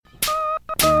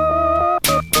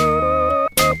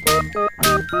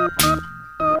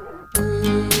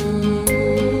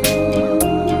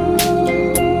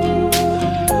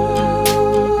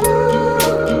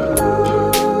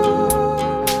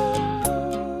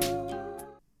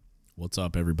What's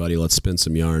up, everybody? Let's spin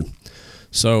some yarn.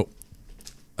 So,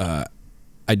 I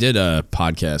did a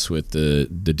podcast with the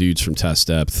dudes from Test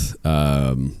Depth.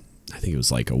 I think it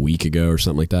was like a week ago or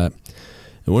something like that.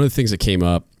 And one of the things that came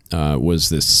up was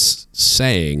this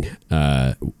saying,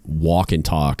 walk and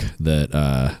talk,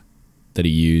 that he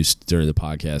used during the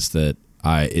podcast. That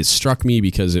it struck me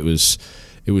because it was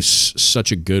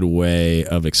such a good way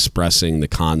of expressing the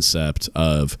concept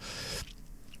of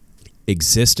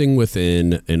existing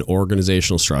within an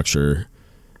organizational structure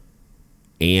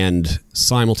and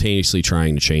simultaneously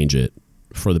trying to change it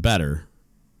for the better,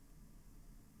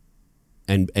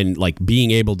 and like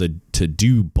being able to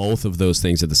do both of those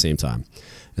things at the same time.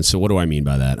 And so what do I mean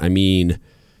by that? I mean,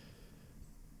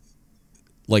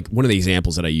 like, one of the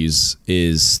examples that I use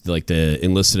is like the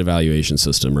enlisted evaluation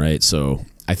system, right? So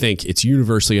I think it's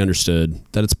universally understood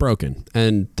that it's broken,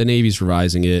 and the Navy's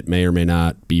revising it. May or may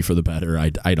not be for the better.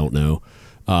 I don't know.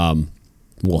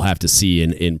 We'll have to see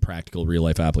in practical real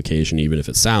life application, even if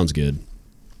it sounds good.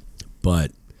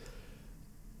 But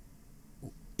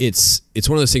it's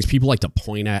one of those things people like to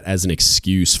point at as an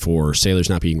excuse for sailors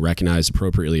not being recognized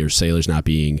appropriately, or sailors not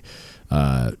being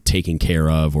taken care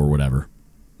of, or whatever.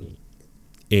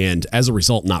 And as a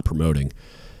result, not promoting.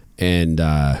 And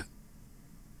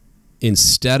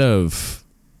instead of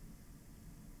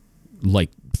like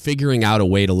figuring out a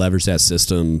way to leverage that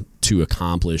system to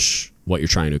accomplish what you're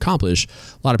trying to accomplish,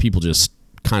 a lot of people just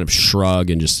kind of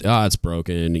shrug and just, it's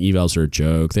broken. Evals are a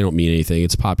joke. They don't mean anything.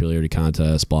 It's a popularity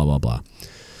contest, blah, blah, blah.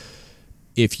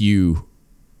 If you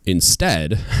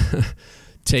instead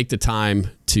take the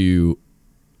time to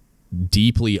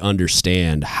deeply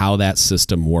understand how that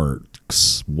system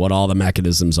works, what all the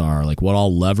mechanisms are, like what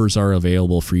all levers are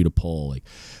available for you to pull, like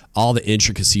all the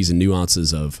intricacies and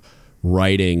nuances of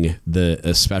writing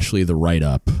especially the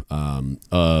write-up,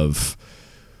 of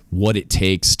what it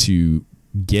takes to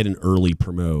get an early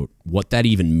promote, what that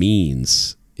even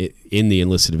means in the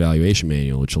enlisted evaluation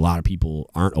manual, which a lot of people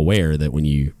aren't aware that when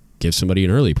you give somebody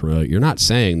an early promote, you're not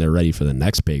saying they're ready for the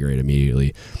next pay grade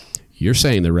immediately. You're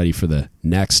saying they're ready for the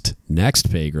next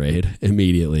pay grade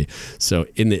immediately. So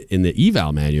in the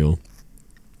eval manual,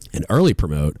 an early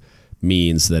promote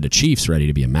means that a chief's ready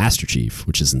to be a master chief,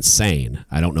 which is insane.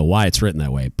 I don't know why it's written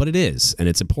that way, but it is. And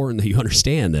it's important that you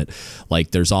understand that, like,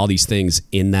 there's all these things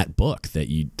in that book that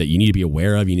you need to be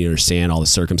aware of. You need to understand all the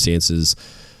circumstances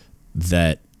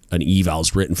that an eval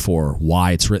is written for,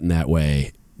 why it's written that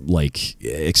way, like,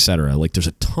 etc. Like, there's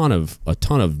a ton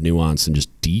of nuance and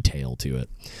just detail to it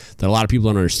that a lot of people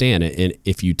don't understand. And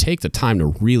if you take the time to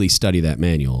really study that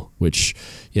manual, which,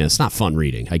 it's not fun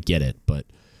reading, I get it, but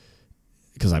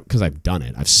because I've done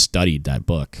it, I've studied that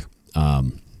book.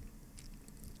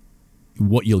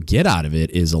 What you'll get out of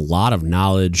it is a lot of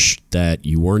knowledge that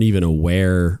you weren't even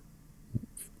aware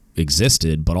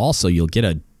existed, but also you'll get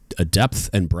a depth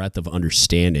and breadth of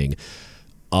understanding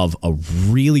of a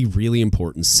really, really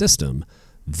important system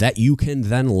that you can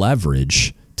then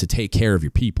leverage to take care of your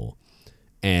people.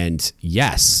 And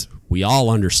yes, we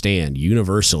all understand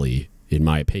universally, in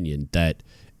my opinion, that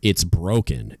it's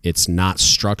broken. It's not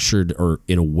structured or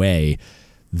in a way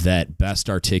that best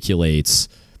articulates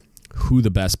who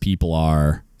the best people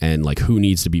are and like who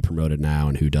needs to be promoted now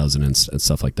and who doesn't and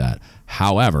stuff like that.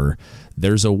 However,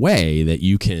 there's a way that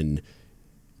you can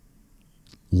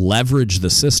leverage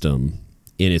the system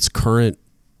in its current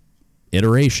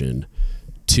iteration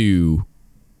to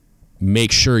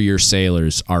make sure your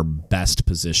sailors are best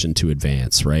positioned to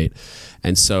advance, right?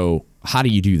 And so how do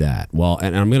you do that? Well,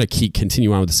 and I'm going to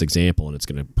continue on with this example, and it's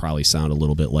going to probably sound a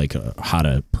little bit like a how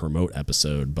to promote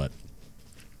episode, but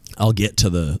I'll get to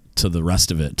the rest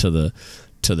of it, to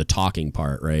the talking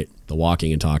part, right? The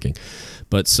walking and talking.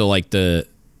 But so like the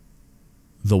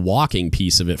walking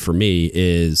piece of it for me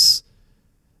is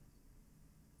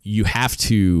you have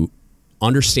to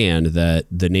understand that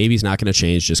the Navy's not going to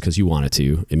change just because you want it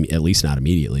to, at least not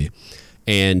immediately.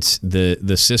 And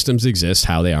the systems exist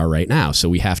how they are right now. So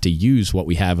we have to use what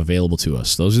we have available to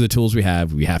us. Those are the tools we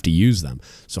have. We have to use them.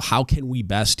 So how can we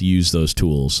best use those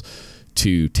tools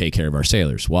to take care of our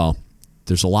sailors? Well,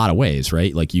 there's a lot of ways,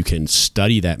 right? Like, you can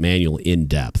study that manual in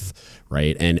depth,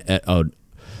 right? And an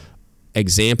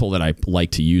example that I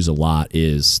like to use a lot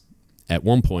is, at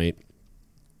one point,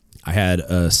 I had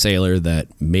a sailor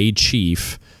that made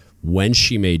chief. When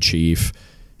she made chief,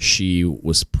 she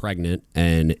was pregnant,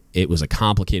 and it was a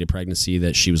complicated pregnancy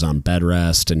that she was on bed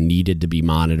rest and needed to be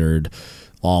monitored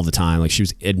all the time. Like, she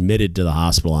was admitted to the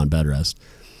hospital on bed rest.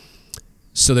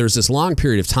 So there was this long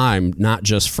period of time, not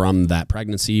just from that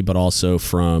pregnancy, but also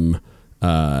from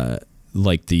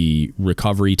like the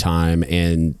recovery time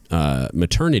and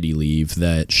maternity leave,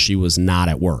 that she was not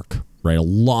at work, right? A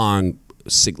long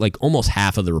like almost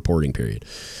half of the reporting period.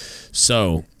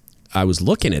 So I was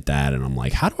looking at that and I'm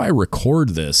like, how do I record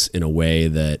this in a way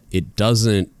that it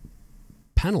doesn't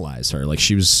penalize her? Like,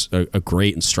 she was a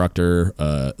great instructor,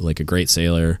 like a great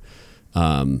sailor.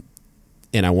 And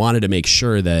I wanted to make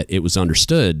sure that it was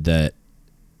understood that,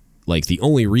 like, the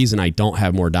only reason I don't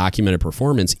have more documented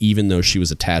performance, even though she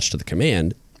was attached to the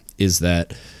command, is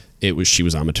that she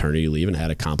was on maternity leave and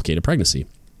had a complicated pregnancy.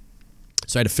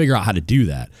 So I had to figure out how to do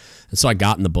that. And so I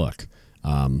got in the book.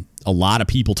 A lot of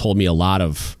people told me a lot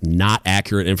of not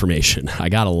accurate information. I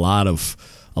got a lot of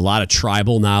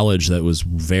tribal knowledge that was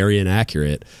very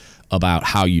inaccurate about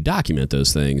how you document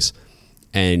those things.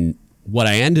 And what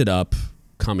I ended up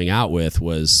coming out with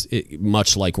was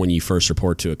much like when you first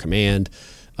report to a command,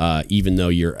 even though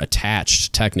you're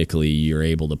attached, technically you're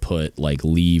able to put like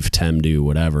leave, TEMDU,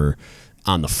 whatever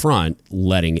on the front,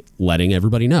 letting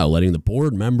everybody know, letting the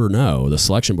board member know, the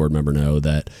selection board member know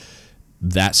that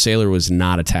sailor was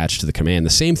not attached to the command. The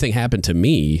same thing happened to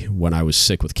me when I was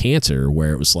sick with cancer,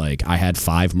 where it was like I had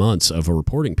 5 months of a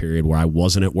reporting period where I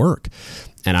wasn't at work.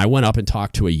 And I went up and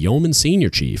talked to a yeoman senior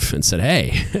chief and said,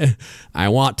 hey, I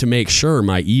want to make sure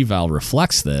my eval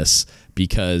reflects this,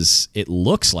 because it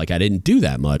looks like I didn't do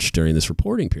that much during this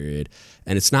reporting period.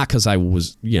 And it's not because I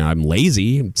was, I'm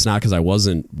lazy. It's not because I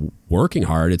wasn't working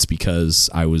hard. It's because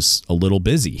I was a little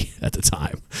busy at the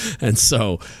time. And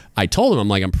so I told him, I'm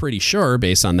like, I'm pretty sure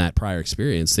based on that prior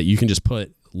experience that you can just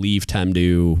put leave,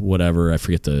 TEMDU, whatever. I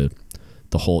forget the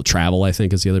whole travel, I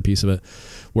think, is the other piece of it,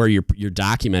 where you're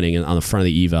documenting on the front of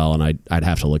the eval. And I'd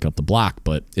have to look up the block,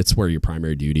 but it's where your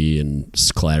primary duty and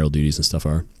collateral duties and stuff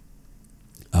are.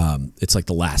 It's like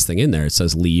the last thing in there. It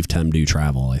says leave, TEMDU,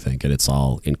 travel, I think, and it's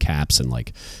all in caps and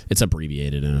like it's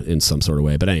abbreviated in some sort of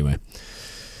way. But anyway,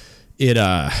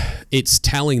 it's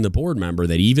telling the board member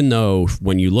that even though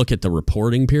when you look at the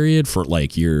reporting period for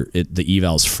like the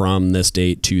evals from this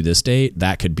date to this date,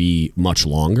 that could be much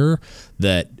longer,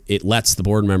 that it lets the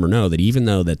board member know that even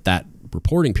though that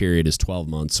reporting period is 12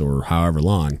 months or however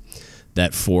long,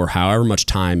 that for however much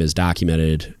time is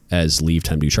documented as leave,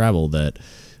 TEMDU, travel,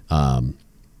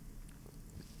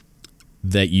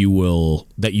 that you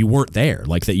weren't there,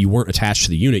 like that you weren't attached to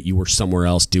the unit, you were somewhere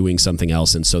else doing something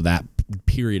else. And so that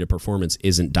period of performance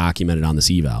isn't documented on this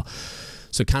eval.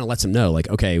 So it kind of lets them know, like,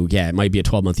 okay, yeah, it might be a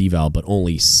 12-month eval, but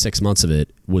only 6 months of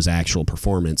it was actual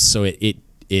performance. So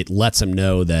it lets them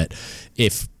know that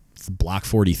if block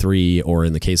 43, or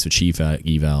in the case of chief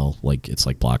eval, like it's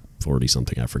like block 40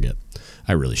 something, I forget.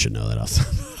 I really should know that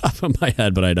off of my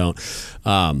head, but I don't.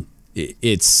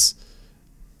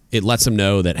 It lets them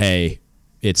know that, hey,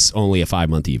 it's only a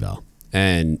 5-month eval.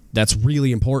 And that's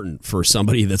really important for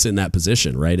somebody that's in that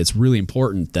position, right? It's really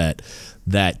important that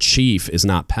that chief is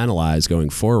not penalized going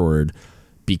forward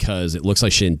because it looks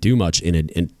like she didn't do much in a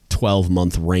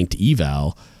 12-month ranked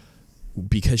eval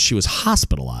because she was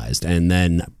hospitalized and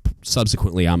then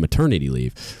subsequently on maternity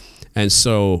leave. And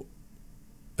so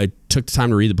I took the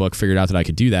time to read the book, figured out that I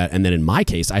could do that. And then in my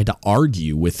case, I had to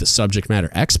argue with the subject matter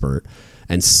expert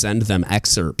and send them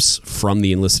excerpts from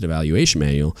the enlisted evaluation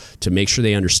manual to make sure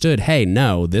they understood, hey,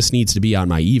 no, this needs to be on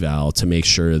my eval to make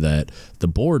sure that the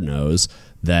board knows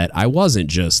that I wasn't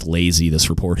just lazy this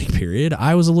reporting period.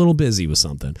 I was a little busy with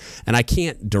something. And I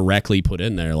can't directly put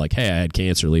in there like, hey, I had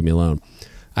cancer, leave me alone.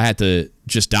 I had to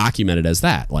just document it as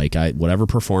that. Like whatever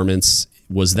performance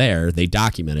was there, they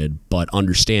documented, but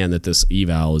understand that this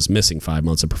eval is missing 5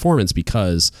 months of performance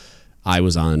because I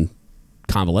was on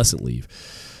convalescent leave.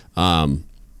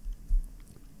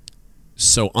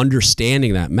 So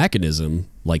understanding that mechanism,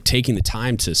 like taking the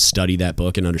time to study that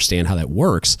book and understand how that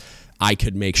works, I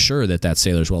could make sure that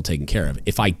sailor is well taken care of.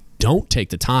 If I don't take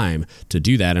the time to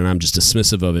do that and I'm just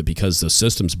dismissive of it because the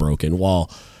system's broken,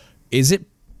 well, is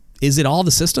it all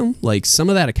the system? Like some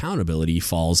of that accountability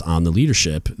falls on the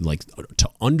leadership, like to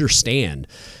understand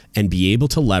and be able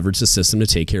to leverage the system to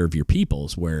take care of your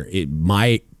peoples, where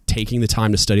taking the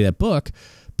time to study that book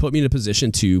put me in a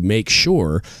position to make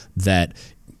sure that,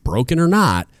 broken or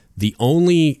not, the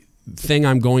only thing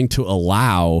I'm going to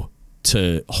allow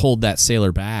to hold that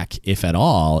sailor back, if at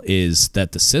all, is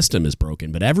that the system is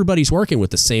broken. But everybody's working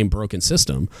with the same broken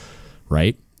system,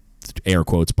 right? Air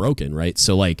quotes broken, right?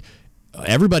 So like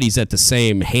everybody's at the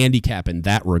same handicap in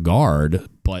that regard,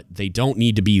 but they don't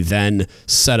need to be then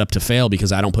set up to fail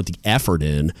because I don't put the effort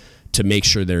in to make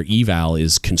sure their eval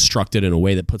is constructed in a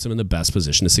way that puts them in the best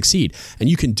position to succeed. And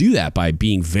you can do that by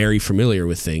being very familiar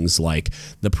with things like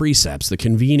the precepts, the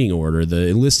convening order, the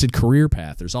enlisted career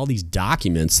path. There's all these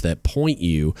documents that point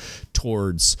you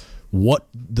towards what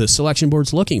the selection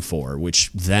board's looking for,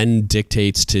 which then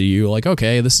dictates to you like,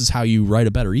 okay, this is how you write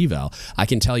a better eval. I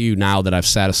can tell you now that I've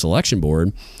sat a selection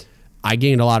board, I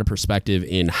gained a lot of perspective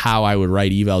in how I would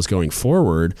write evals going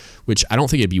forward, which I don't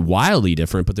think it'd be wildly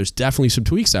different, but there's definitely some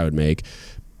tweaks I would make.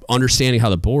 Understanding how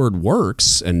the board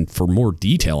works, and for more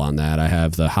detail on that, I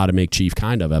have the How to Make Chief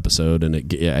Kind Of episode, and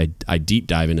I deep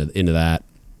dive into that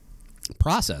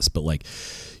process. But like,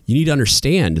 you need to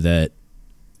understand that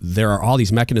there are all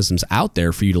these mechanisms out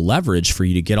there for you to leverage, for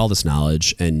you to get all this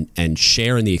knowledge and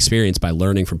share in the experience by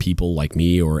learning from people like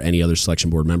me or any other selection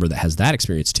board member that has that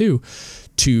experience too,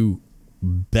 to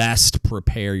best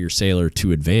prepare your sailor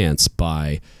to advance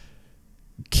by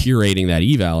curating that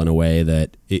eval in a way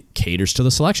that it caters to the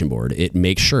selection board. It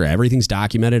makes sure everything's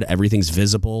documented, everything's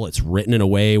visible, it's written in a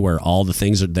way where all the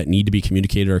things that need to be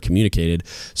communicated are communicated,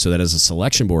 so that as a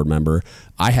selection board member,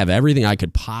 I have everything I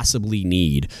could possibly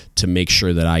need to make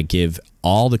sure that I give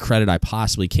all the credit I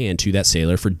possibly can to that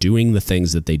sailor for doing the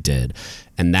things that they did.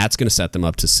 And that's going to set them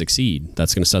up to succeed.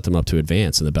 That's going to set them up to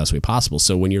advance in the best way possible.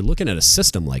 So when you're looking at a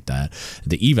system like that,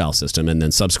 the eval system, and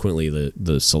then subsequently the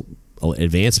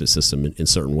advancement system in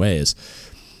certain ways,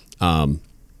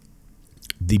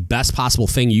 the best possible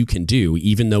thing you can do,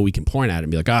 even though we can point at it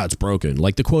and be like, it's broken,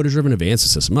 like the quota-driven advancement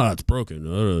system, it's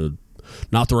broken,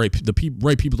 not the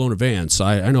right people don't advance.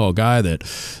 I know a guy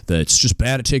that's just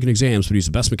bad at taking exams, but he's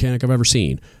the best mechanic I've ever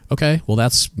seen. Okay, well,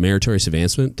 that's meritorious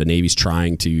advancement. The Navy's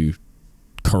trying to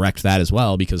correct that as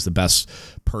well, because the best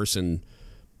positioned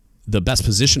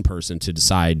person to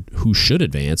decide who should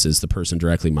advance is the person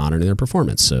directly monitoring their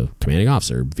performance. So commanding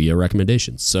officer via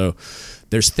recommendations. So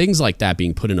there's things like that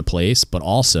being put into place, but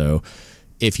also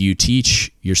if you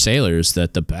teach your sailors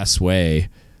that the best way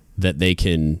that they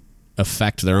can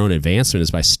affect their own advancement is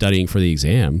by studying for the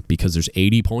exam, because there's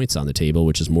 80 points on the table,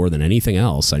 which is more than anything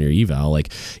else on your eval,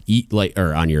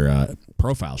 or on your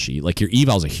profile sheet. Like, your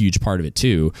eval is a huge part of it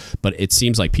too, but it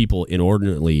seems like people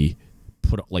inordinately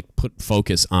put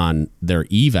focus on their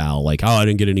eval, like, I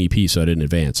didn't get an EP, so I didn't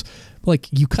advance. Like,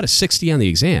 you cut a 60 on the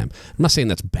exam. I'm not saying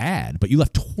that's bad, but you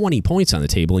left 20 points on the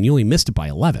table and you only missed it by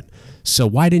 11. So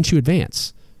why didn't you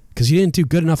advance? Because you didn't do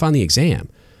good enough on the exam.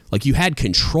 Like, you had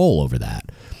control over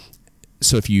that.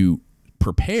 So if you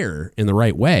prepare in the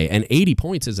right way, and 80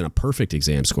 points isn't a perfect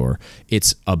exam score,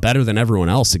 it's a better than everyone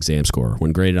else exam score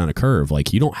when graded on a curve.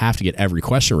 Like, you don't have to get every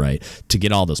question right to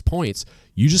get all those points.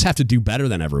 You just have to do better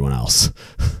than everyone else.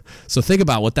 So think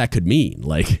about what that could mean.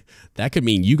 Like, that could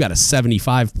mean you got a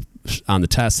 75 on the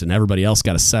test and everybody else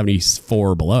got a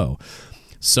 74 below.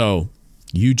 So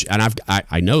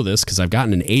I know this because I've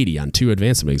gotten an 80 on 2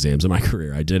 advancement exams in my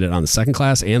career. I did it on the second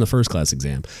class and the first class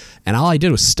exam. And all I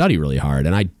did was study really hard.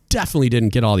 And I definitely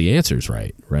didn't get all the answers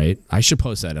right? I should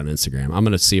post that on Instagram. I'm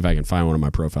going to see if I can find one of my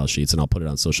profile sheets, and I'll put it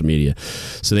on social media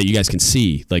so that you guys can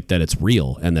see like that it's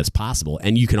real and that's possible.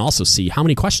 And you can also see how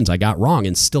many questions I got wrong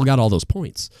and still got all those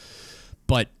points.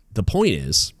 But the point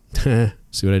is,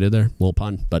 see what I did there? A little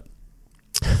pun, but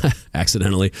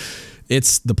accidentally.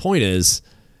 The point is,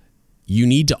 you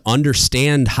need to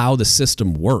understand how the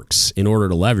system works in order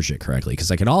to leverage it correctly. Because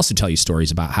I could also tell you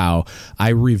stories about how I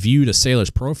reviewed a sailor's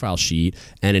profile sheet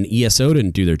and an ESO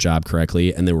didn't do their job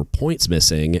correctly, and there were points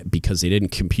missing because they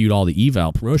didn't compute all the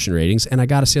eval promotion ratings, and I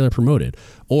got a sailor promoted.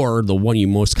 Or the one you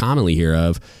most commonly hear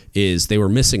of is they were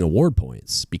missing award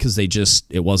points because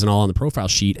it wasn't all on the profile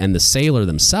sheet, and the sailor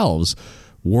themselves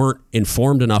weren't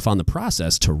informed enough on the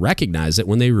process to recognize it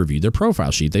when they reviewed their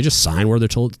profile sheet. They just sign where they're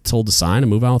told to sign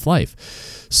and move on with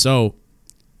life. So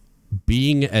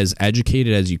being as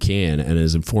educated as you can and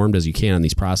as informed as you can on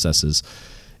these processes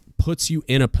puts you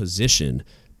in a position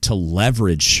to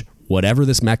leverage whatever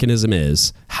this mechanism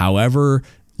is, however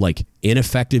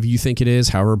ineffective you think it is,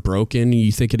 however broken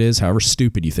you think it is, however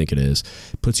stupid you think it is,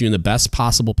 puts you in the best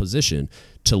possible position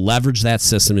to leverage that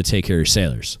system to take care of your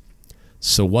sailors.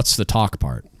 So what's the talk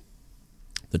part?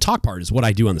 The talk part is what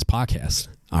I do on this podcast,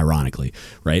 ironically,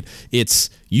 right? It's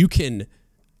you can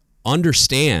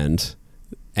understand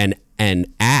and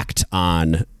act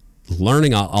on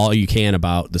learning all you can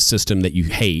about the system that you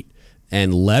hate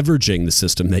and leveraging the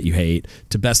system that you hate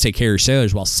to best take care of your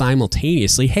sailors while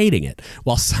simultaneously hating it,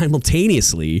 while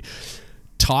simultaneously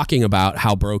talking about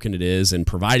how broken it is and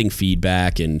providing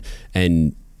feedback and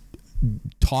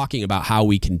talking about how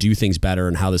we can do things better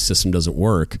and how the system doesn't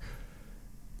work,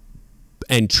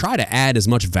 and try to add as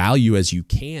much value as you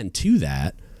can to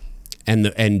that,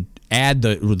 and add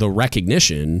the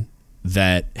recognition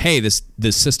that, hey, this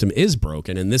system is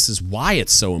broken, and this is why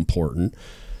it's so important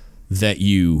that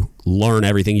you learn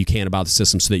everything you can about the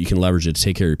system so that you can leverage it to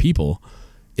take care of your people.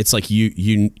 it's like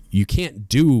you can't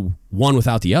do one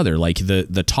without the other. Like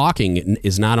the talking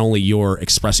is not only your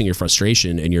expressing your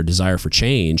frustration and your desire for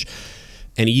change,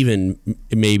 and even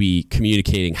maybe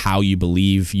communicating how you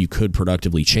believe you could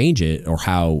productively change it, or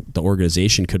how the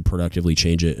organization could productively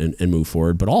change it and move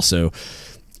forward, but also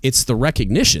it's the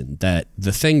recognition that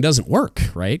the thing doesn't work,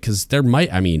 right? Because there might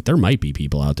be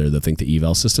people out there that think the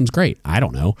eval system's great. I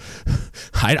don't know.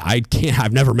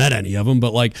 I've never met any of them,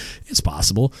 but like, it's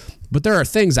possible. But there are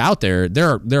things out there.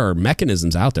 There are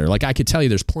mechanisms out there. Like, I could tell you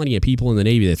there's plenty of people in the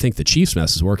Navy that think the Chiefs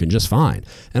mess is working just fine.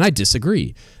 And I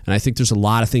disagree. And I think there's a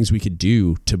lot of things we could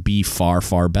do to be far,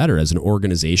 far better as an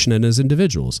organization and as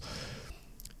individuals.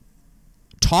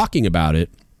 Talking about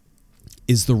it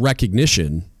is the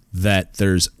recognition that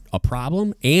there's a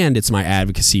problem, and it's my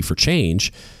advocacy for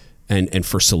change and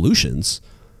for solutions.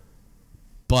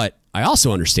 But I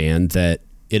also understand that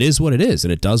it is what it is,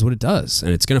 and it does what it does,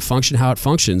 and it's going to function how it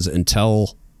functions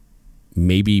until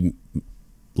maybe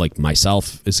like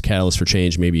myself is a catalyst for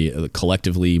change, maybe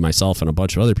collectively myself and a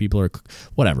bunch of other people, or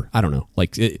whatever. I don't know.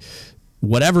 Like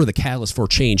whatever the catalyst for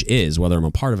change is, whether I'm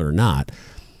a part of it or not,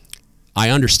 I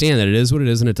understand that it is what it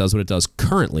is and it does what it does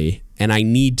currently, and I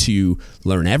need to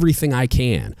learn everything I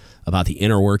can about the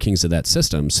inner workings of that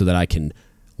system so that I can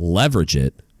leverage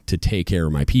it to take care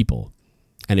of my people.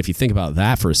 And if you think about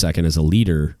that for a second, as a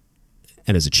leader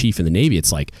and as a chief in the Navy,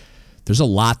 it's like there's a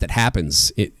lot that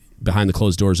happens behind the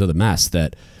closed doors of the mess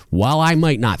that, while I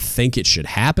might not think it should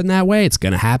happen that way, it's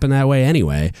going to happen that way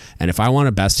anyway. And if I want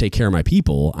to best take care of my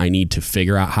people, I need to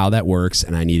figure out how that works,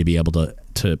 and I need to be able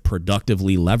to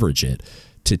productively leverage it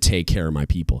to take care of my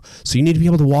people. So you need to be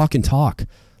able to walk and talk.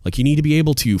 Like, you need to be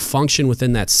able to function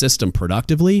within that system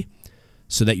productively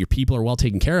so that your people are well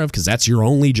taken care of, because that's your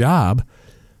only job.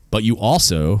 But you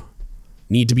also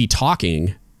need to be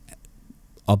talking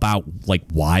about like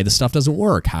why the stuff doesn't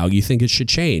work, how you think it should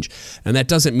change. And that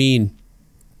doesn't mean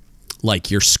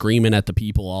like you're screaming at the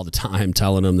people all the time,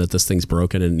 telling them that this thing's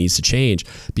broken and it needs to change,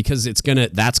 because that's going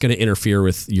to interfere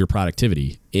with your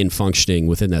productivity in functioning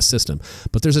within that system.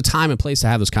 But there's a time and place to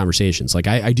have those conversations. Like,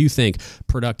 I do think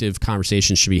productive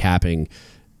conversations should be happening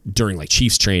during like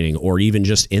Chiefs training, or even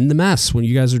just in the mess when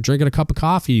you guys are drinking a cup of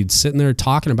coffee, sitting there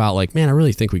talking about like, man, I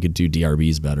really think we could do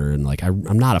DRBs better, and like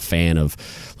I'm not a fan of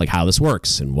like how this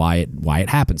works and why it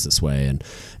happens this way,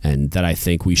 and that I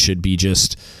think we should be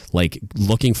just like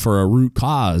looking for a root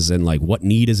cause and like what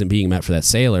need isn't being met for that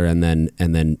sailor, and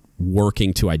then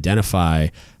working to identify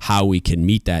how we can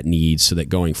meet that need so that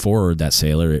going forward that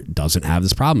sailor doesn't have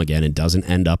this problem again and doesn't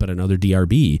end up at another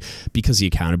DRB, because the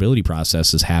accountability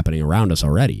process is happening around us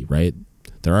already, right?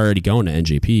 They're already going to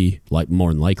NJP, like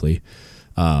more than likely.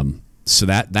 So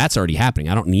that's already happening.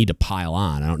 I don't need to pile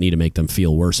on. I don't need to make them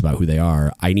feel worse about who they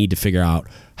are. I need to figure out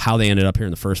how they ended up here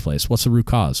in the first place. What's the root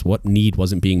cause? What need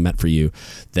wasn't being met for you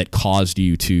that caused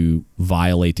you to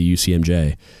violate the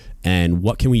UCMJ? And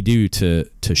what can we do to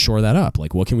shore that up?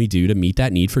 Like, what can we do to meet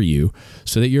that need for you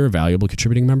so that you're a valuable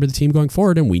contributing member of the team going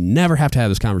forward, and we never have to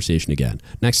have this conversation again?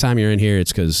 Next time you're in here,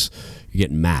 it's because you're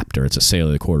getting mapped, or it's a sailor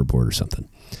of the quarter board or something.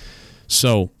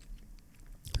 So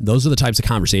those are the types of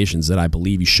conversations that I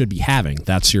believe you should be having.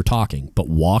 That's your talking. But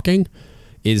walking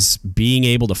is being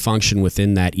able to function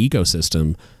within that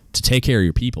ecosystem to take care of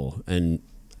your people. And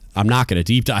I'm not going to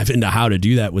deep dive into how to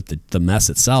do that with the mess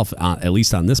itself, at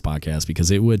least on this podcast, because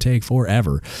it would take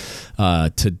forever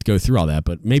to go through all that.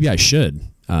 But maybe I should.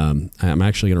 I'm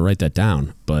actually going to write that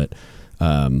down. But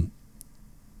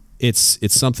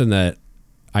it's something that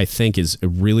I think is a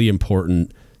really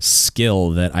important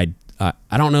skill that I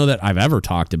don't know that I've ever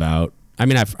talked about. I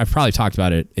mean, I've probably talked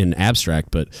about it in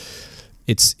abstract, but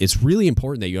it's really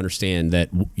important that you understand that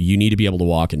you need to be able to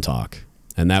walk and talk.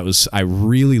 And I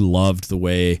really loved the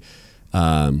way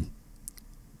that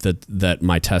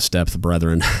my test depth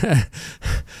brethren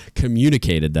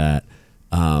communicated that.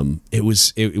 When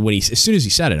as soon as he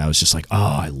said it, I was just like,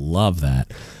 oh, I love that.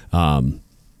 And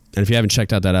if you haven't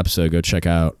checked out that episode, go check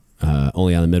out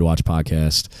Only on the Midwatch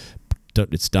podcast.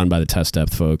 It's done by the Test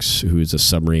Depth folks, who is a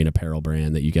submarine apparel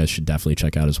brand that you guys should definitely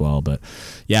check out as well. But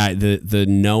yeah, the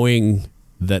knowing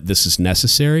that this is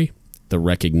necessary, the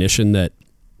recognition that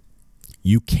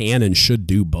you can and should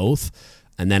do both,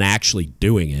 and then actually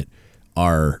doing it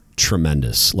are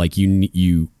tremendous. Like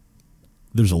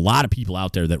there's a lot of people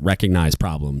out there that recognize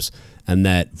problems and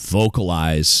that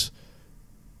vocalize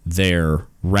their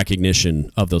recognition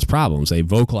of those problems. They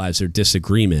vocalize their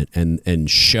disagreement and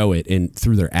show it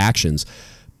through their actions,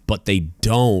 but they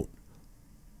don't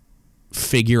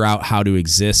figure out how to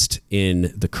exist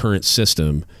in the current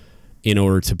system in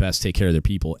order to best take care of their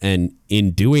people. And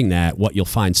in doing that, what you'll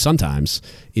find sometimes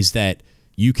is that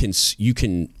you can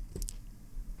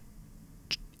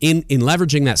in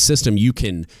leveraging that system, you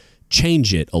can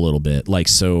change it a little bit. Like,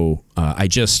 so I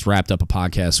just wrapped up a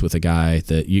podcast with a guy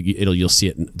that you'll see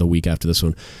it the week after this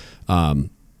one.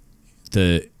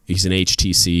 He's an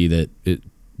HTC that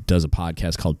does a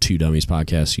podcast called Two Dummies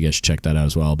Podcast. You guys should check that out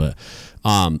as well. But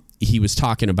he was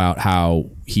talking about how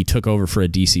he took over for a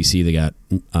DCC that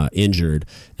got injured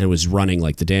and was running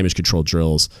like the damage control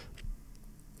drills.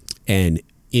 And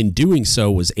in doing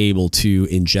so was able to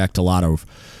inject a lot of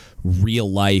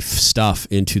real life stuff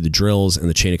into the drills, and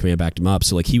the chain of command backed him up.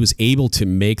 So like he was able to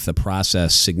make the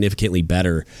process significantly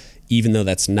better, even though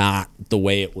that's not the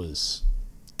way it was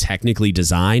technically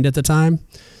designed at the time.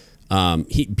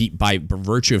 By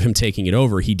virtue of him taking it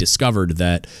over, he discovered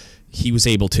that he was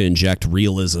able to inject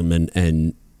realism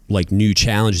and like new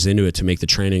challenges into it to make the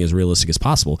training as realistic as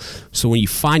possible. So when you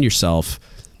find yourself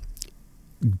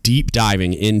deep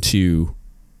diving into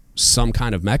some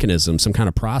kind of mechanism, some kind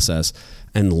of process,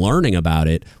 and learning about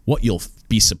it, what you'll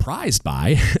be surprised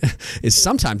by is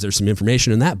sometimes there's some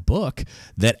information in that book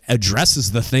that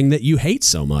addresses the thing that you hate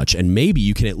so much, and maybe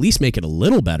you can at least make it a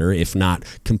little better, if not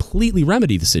completely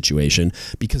remedy the situation,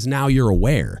 because now you're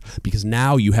aware, because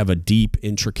now you have a deep,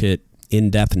 intricate,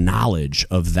 in-depth knowledge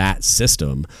of that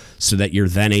system, so that you're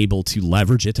then able to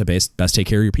leverage it to best take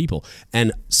care of your people.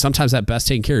 And sometimes that best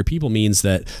taking care of your people means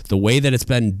that the way that it's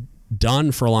been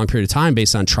done for a long period of time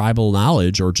based on tribal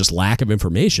knowledge or just lack of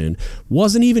information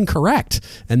wasn't even correct.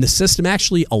 And the system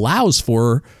actually allows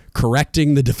for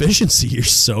correcting the deficiency you're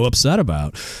so upset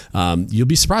about. You'll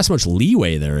be surprised how much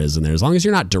leeway there is in there. As long as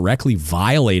you're not directly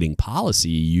violating policy,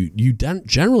 you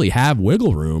generally have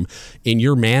wiggle room in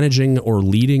your managing or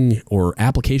leading or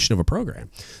application of a program.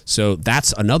 So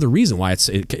that's another reason why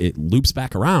it loops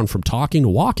back around from talking to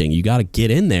walking. You got to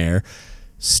get in there,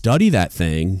 study that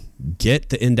thing, get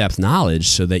the in-depth knowledge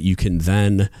so that you can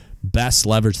then best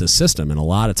leverage the system. And a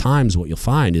lot of times what you'll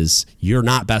find is you're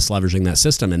not best leveraging that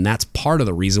system, and that's part of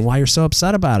the reason why you're so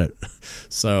upset about it.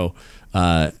 So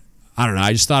I don't know.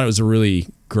 I just thought it was a really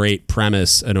great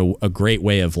premise and a great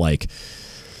way of like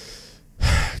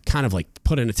kind of like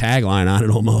putting a tagline on it,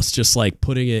 almost just like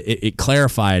putting it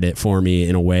clarified it for me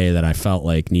in a way that I felt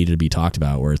like needed to be talked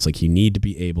about, where it's like you need to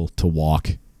be able to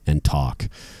walk and talk.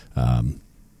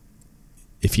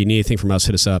 If you need anything from us,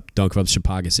 hit us up,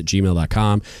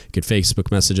 don'tgiveup@gmail.com. You can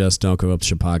Facebook message us, Don't Give Up the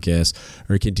Shit Podcast,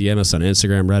 or you can DM us on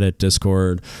Instagram, Reddit,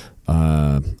 Discord.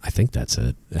 I think that's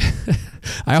it.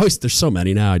 There's so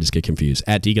many now, I just get confused.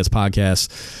 At DGuts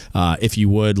Podcast. If you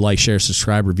would like, share,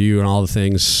 subscribe, review, and all the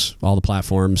things, all the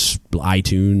platforms,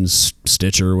 iTunes,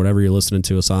 Stitcher, whatever you're listening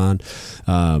to us on.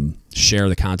 Share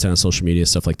the content on social media,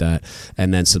 stuff like that.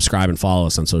 And then subscribe and follow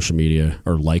us on social media,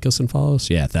 or like us and follow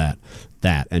us. Yeah, that,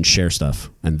 and share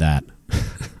stuff and that.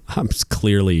 I'm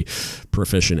clearly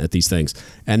proficient at these things.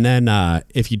 And then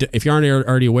if you aren't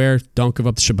already aware, Don't Give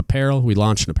Up the Ship Apparel. We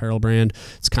launched an apparel brand.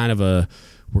 It's kind of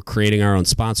we're creating our own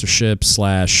sponsorship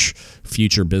 /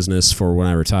 future business for when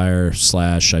I retire /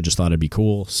 I just thought it'd be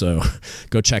cool. So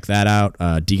go check that out,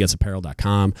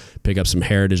 dgutsapparel.com. Pick up some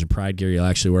heritage and pride gear you'll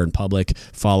actually wear in public.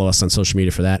 Follow us on social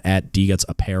media for that, at DGuts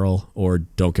Apparel or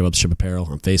Don't Give Up the Ship Apparel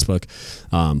on Facebook.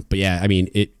 But yeah, I mean,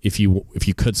 if you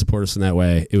could support us in that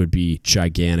way, it would be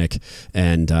gigantic.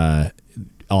 And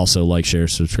also like, share,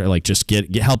 subscribe, like just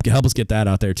help us get that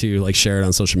out there too. Like share it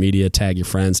on social media, tag your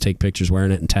friends, take pictures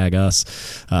wearing it, and tag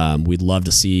us. We'd love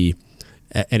to see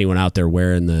anyone out there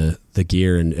wearing the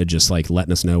gear and just like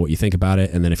letting us know what you think about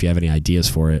it. And then if you have any ideas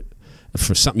for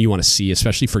something you want to see,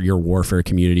 especially for your warfare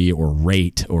community or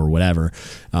rate or whatever,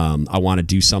 I want to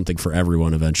do something for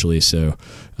everyone eventually. So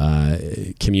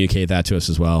communicate that to us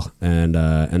as well. And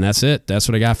that's it. That's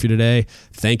what I got for you today.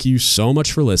 Thank you so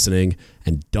much for listening,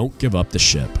 and don't give up the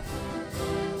ship.